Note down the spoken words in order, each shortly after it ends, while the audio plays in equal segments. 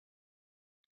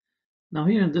Now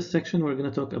here in this section, we're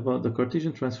going to talk about the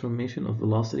Cartesian transformation of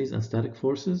velocities and static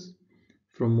forces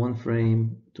from one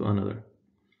frame to another.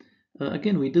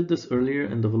 Again, we did this earlier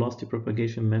in the velocity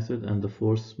propagation method and the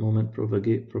force moment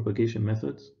propagation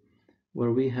methods,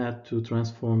 where we had to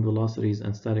transform velocities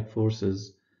and static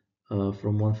forces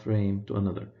from one frame to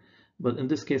another. But in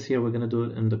this case here, we're going to do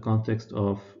it in the context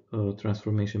of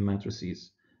transformation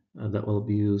matrices that will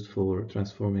be used for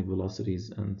transforming velocities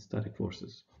and static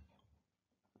forces.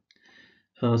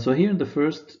 So here in the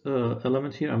first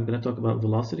element here, I'm going to talk about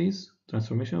velocities,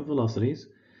 transformation of velocities.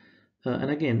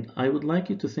 And again, I would like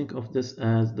you to think of this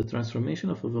as the transformation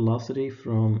of a velocity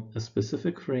from a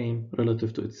specific frame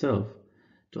relative to itself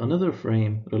to another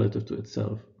frame relative to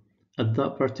itself at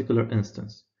that particular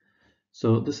instance.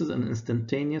 So this is an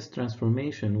instantaneous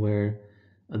transformation where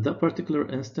at that particular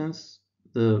instance,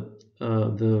 the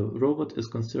robot is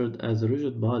considered as a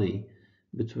rigid body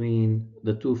between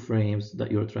the two frames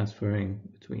that you're transferring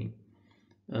between.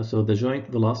 So the joint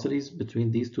velocities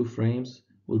between these two frames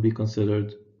will be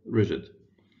considered rigid.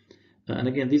 And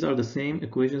again, these are the same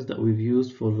equations that we've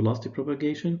used for velocity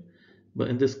propagation, but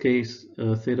in this case,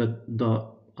 theta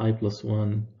dot I plus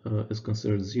 1 is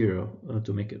considered 0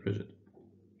 to make it rigid.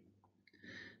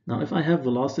 Now, if I have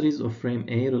velocities of frame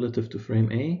A relative to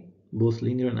frame A, both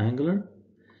linear and angular,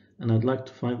 and I'd like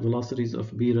to find velocities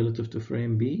of B relative to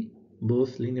frame B,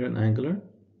 both linear and angular,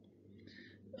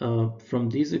 from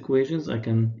these equations, I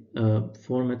can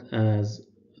form it as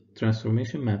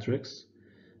transformation matrix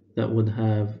that would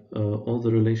have all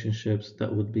the relationships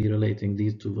that would be relating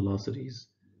these two velocities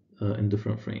in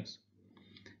different frames.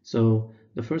 So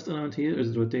the first element here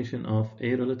is rotation of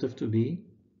A relative to B,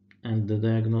 and the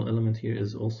diagonal element here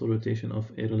is also rotation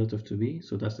of A relative to B.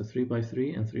 So that's the 3 by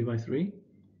 3 and 3 by 3.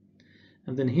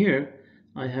 And then here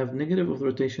I have negative of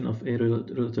rotation of A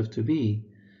relative to B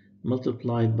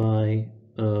multiplied by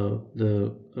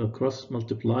the cross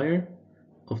multiplier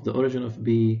of the origin of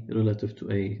B relative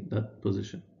to A, that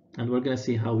position. And we're going to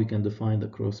see how we can define the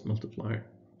cross multiplier.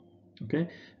 Okay,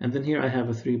 and then here I have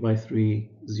a 3 by 3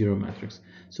 0 matrix.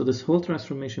 So this whole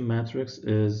transformation matrix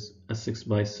is a 6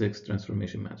 by 6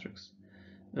 transformation matrix.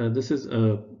 This is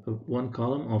a one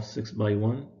column of 6 by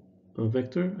 1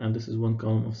 vector, and this is one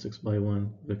column of 6 by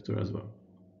 1 vector as well.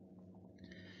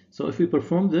 So if we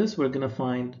perform this, we're going to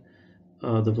find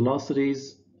the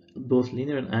velocities, both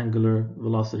linear and angular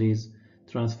velocities,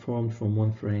 transformed from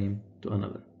one frame to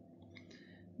another.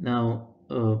 Now,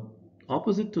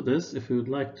 opposite to this, if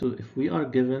we are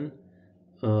given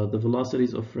the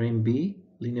velocities of frame B,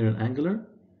 linear and angular,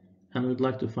 and we'd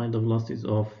like to find the velocities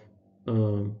of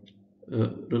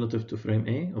relative to frame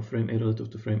A, of frame A relative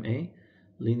to frame A,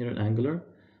 linear and angular,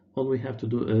 all we have to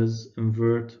do is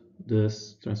invert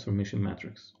this transformation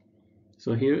matrix.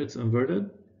 So here it's inverted,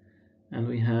 and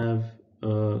we have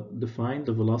defined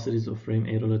the velocities of frame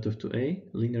A relative to A,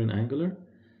 linear and angular,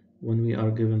 when we are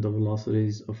given the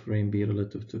velocities of frame B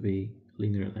relative to B,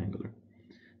 linear and angular.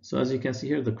 So as you can see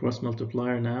here, the cross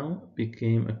multiplier now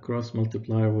became a cross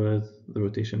multiplier with the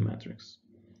rotation matrix.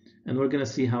 And we're going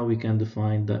to see how we can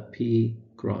define that P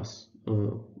cross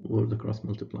or the cross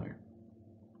multiplier.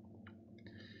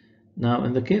 Now,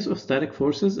 in the case of static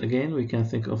forces, again, we can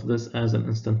think of this as an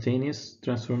instantaneous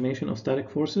transformation of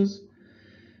static forces.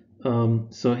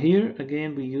 So here,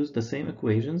 again, we use the same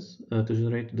equations to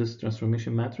generate this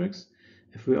transformation matrix.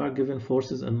 If we are given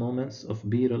forces and moments of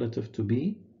B relative to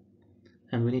B,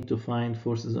 and we need to find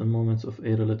forces and moments of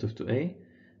A relative to A,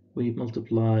 we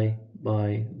multiply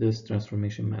by this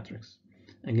transformation matrix.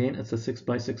 Again, it's a 6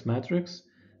 by 6 matrix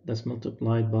that's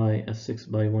multiplied by a 6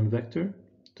 by 1 vector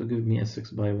to give me a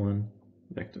 6 by 1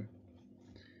 vector.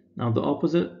 Now, the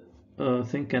opposite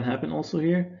thing can happen also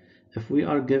here. If we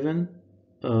are given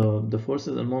the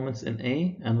forces and moments in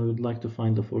A, and we would like to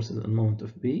find the forces and moment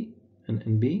of B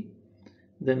in B,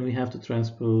 then we have to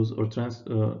transpose or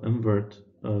invert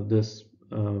this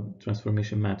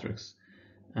transformation matrix,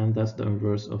 and that's the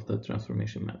inverse of the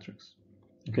transformation matrix.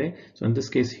 Okay, so in this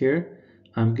case here,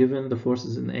 I'm given the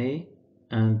forces in A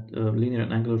and linear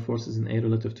and angular forces in A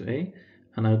relative to A,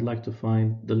 and I'd like to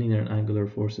find the linear and angular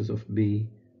forces of B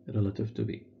relative to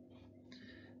B.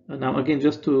 Now again,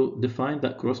 just to define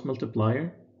that cross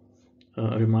multiplier,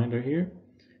 a reminder here.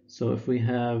 So if we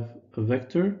have a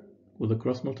vector with a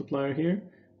cross multiplier here,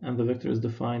 and the vector is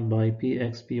defined by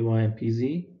Px, Py, and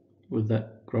Pz with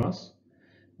that cross,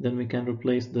 then we can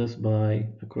replace this by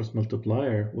a cross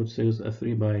multiplier, which is a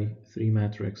 3 by 3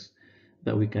 matrix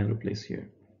that we can replace here.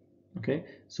 Okay,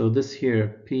 so this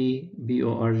here, P, B,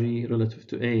 O, R, G relative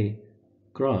to A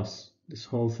cross, this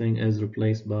whole thing is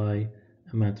replaced by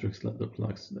a matrix that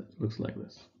looks like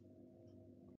this.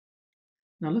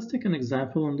 Now let's take an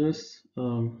example on this.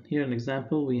 Here an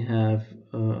example, we have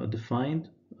defined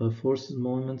forces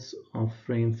moments of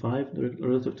frame 5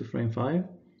 relative to frame 5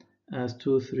 as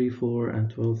 2, 3, 4, and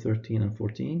 12, 13, and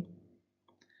 14.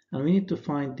 And we need to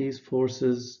find these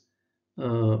forces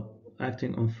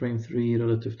acting on frame 3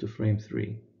 relative to frame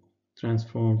 3,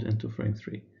 transformed into frame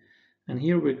 3. And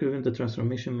here we're given the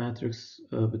transformation matrix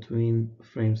between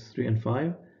frames 3 and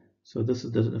 5. So this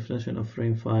is the definition of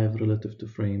frame 5 relative to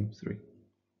frame 3.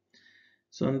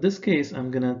 So in this case, I'm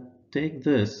going to take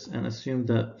this and assume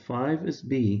that 5 is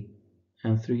B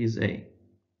and 3 is A.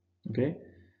 Okay,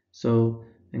 so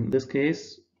in this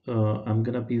case, I'm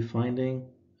going to be finding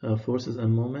forces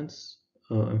and moments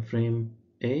in frame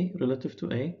A relative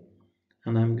to A,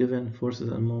 and I'm given forces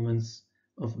and moments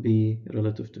of B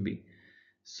relative to B.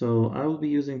 So I will be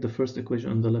using the first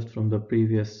equation on the left from the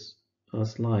previous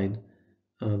slide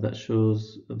that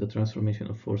shows the transformation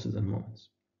of forces and moments.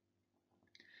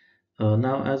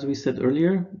 Now, as we said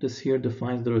earlier, this here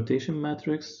defines the rotation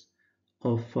matrix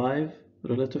of 5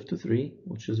 relative to 3,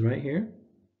 which is right here.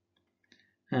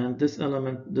 And this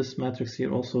element, this matrix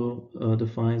here also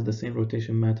defines the same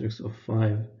rotation matrix of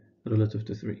 5 relative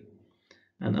to 3.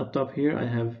 And up top here, I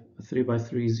have a 3 by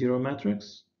 3 zero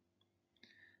matrix.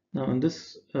 Now in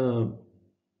this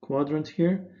quadrant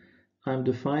here, I'm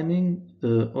defining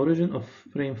the origin of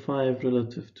frame 5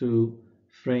 relative to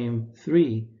frame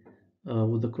 3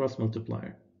 with the cross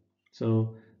multiplier.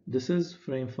 So this is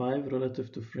frame 5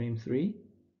 relative to frame 3.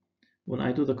 When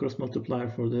I do the cross multiplier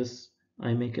for this,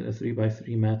 I make it a 3 by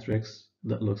 3 matrix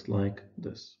that looks like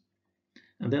this.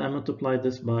 And then I multiply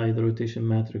this by the rotation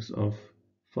matrix of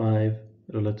 5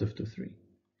 relative to 3.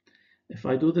 If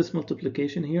I do this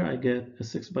multiplication here, I get a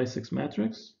 6 by 6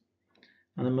 matrix,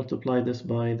 and I multiply this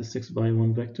by the 6 by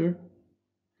 1 vector,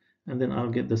 and then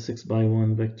I'll get the 6 by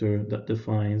 1 vector that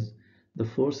defines the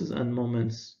forces and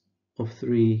moments of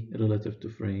 3 relative to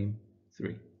frame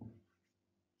 3.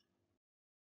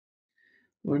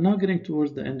 We're now getting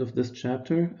towards the end of this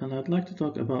chapter, and I'd like to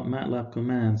talk about MATLAB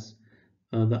commands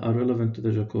that are relevant to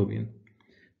the Jacobian.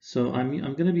 So I'm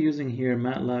going to be using here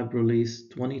MATLAB release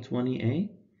 2020A,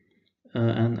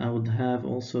 and I would have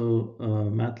also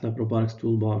Matlab-Robotics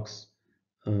Toolbox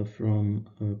from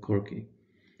Corky.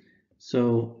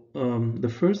 So the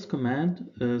first command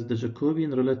is the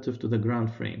Jacobian relative to the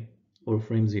ground frame, or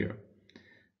frame 0.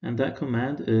 And that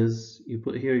command is, you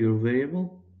put here your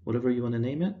variable, whatever you want to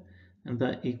name it, and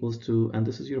that equals to, and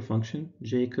this is your function,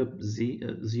 Jacob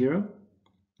 0,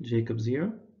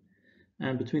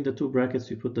 and between the two brackets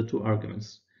you put the two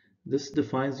arguments. This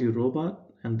defines your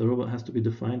robot, and the robot has to be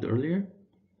defined earlier.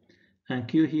 And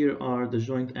Q here are the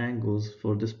joint angles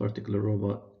for this particular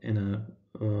robot in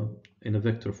a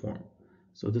vector form.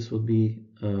 So this would be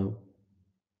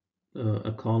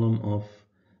a column of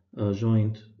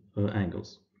joint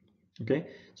angles. Okay,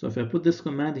 so if I put this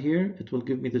command here, it will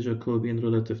give me the Jacobian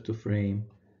relative to frame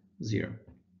 0.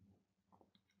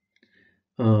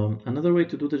 Another way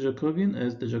to do the Jacobian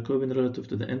is the Jacobian relative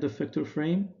to the end effector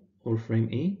frame, or frame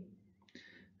E.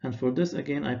 And for this,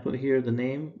 again, I put here the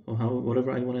name, or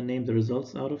whatever I want to name the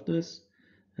results out of this,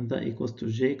 and that equals to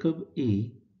Jacob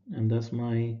E, and that's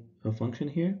my function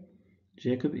here,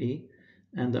 Jacob E.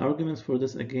 And the arguments for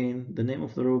this, again, the name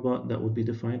of the robot that would be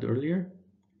defined earlier,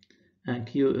 and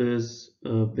Q is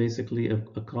basically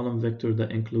a column vector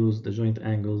that includes the joint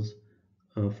angles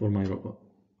for my robot.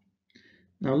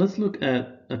 Now let's look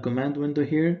at a command window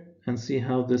here and see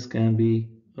how this can be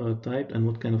typed and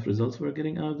what kind of results we're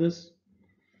getting out of this.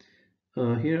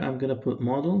 Here I'm going to put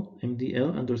model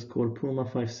mdl underscore puma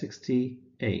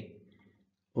 560a,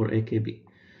 or AKB.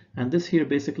 And this here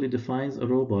basically defines a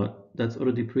robot that's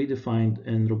already predefined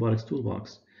in Robotics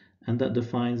Toolbox, and that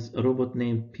defines a robot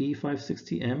named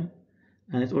P560M,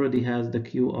 and it already has the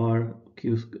QR,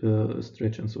 Q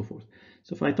stretch, and so forth.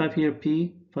 So if I type here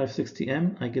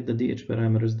P560M, I get the DH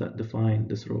parameters that define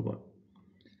this robot.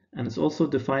 And it's also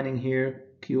defining here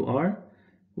QR,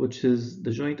 which is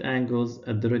the joint angles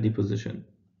at the ready position.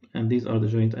 And these are the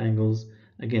joint angles.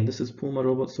 Again, this is Puma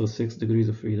robot, so 6 degrees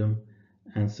of freedom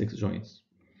and 6 joints.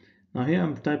 Now here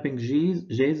I'm typing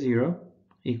J0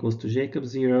 equals to Jacob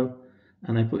 0,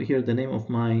 and I put here the name of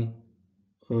my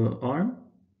arm,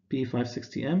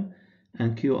 P560M,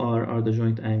 and QR are the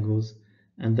joint angles,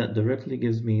 and that directly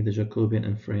gives me the Jacobian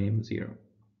in frame 0.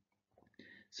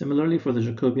 Similarly, for the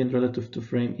Jacobian relative to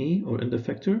frame E, or end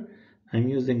effector, I'm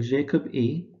using Jacob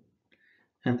E,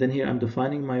 and then here I'm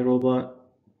defining my robot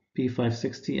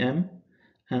P560M,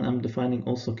 and I'm defining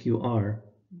also QR,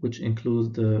 which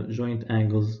includes the joint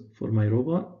angles for my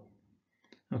robot.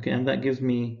 Okay, and that gives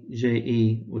me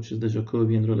JE, which is the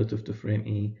Jacobian relative to frame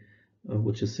E,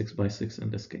 which is 6 by 6 in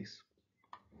this case.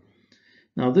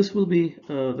 Now this will be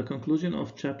the conclusion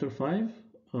of chapter 5,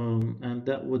 and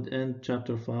that would end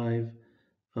chapter 5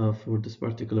 for this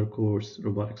particular course,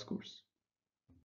 robotics course.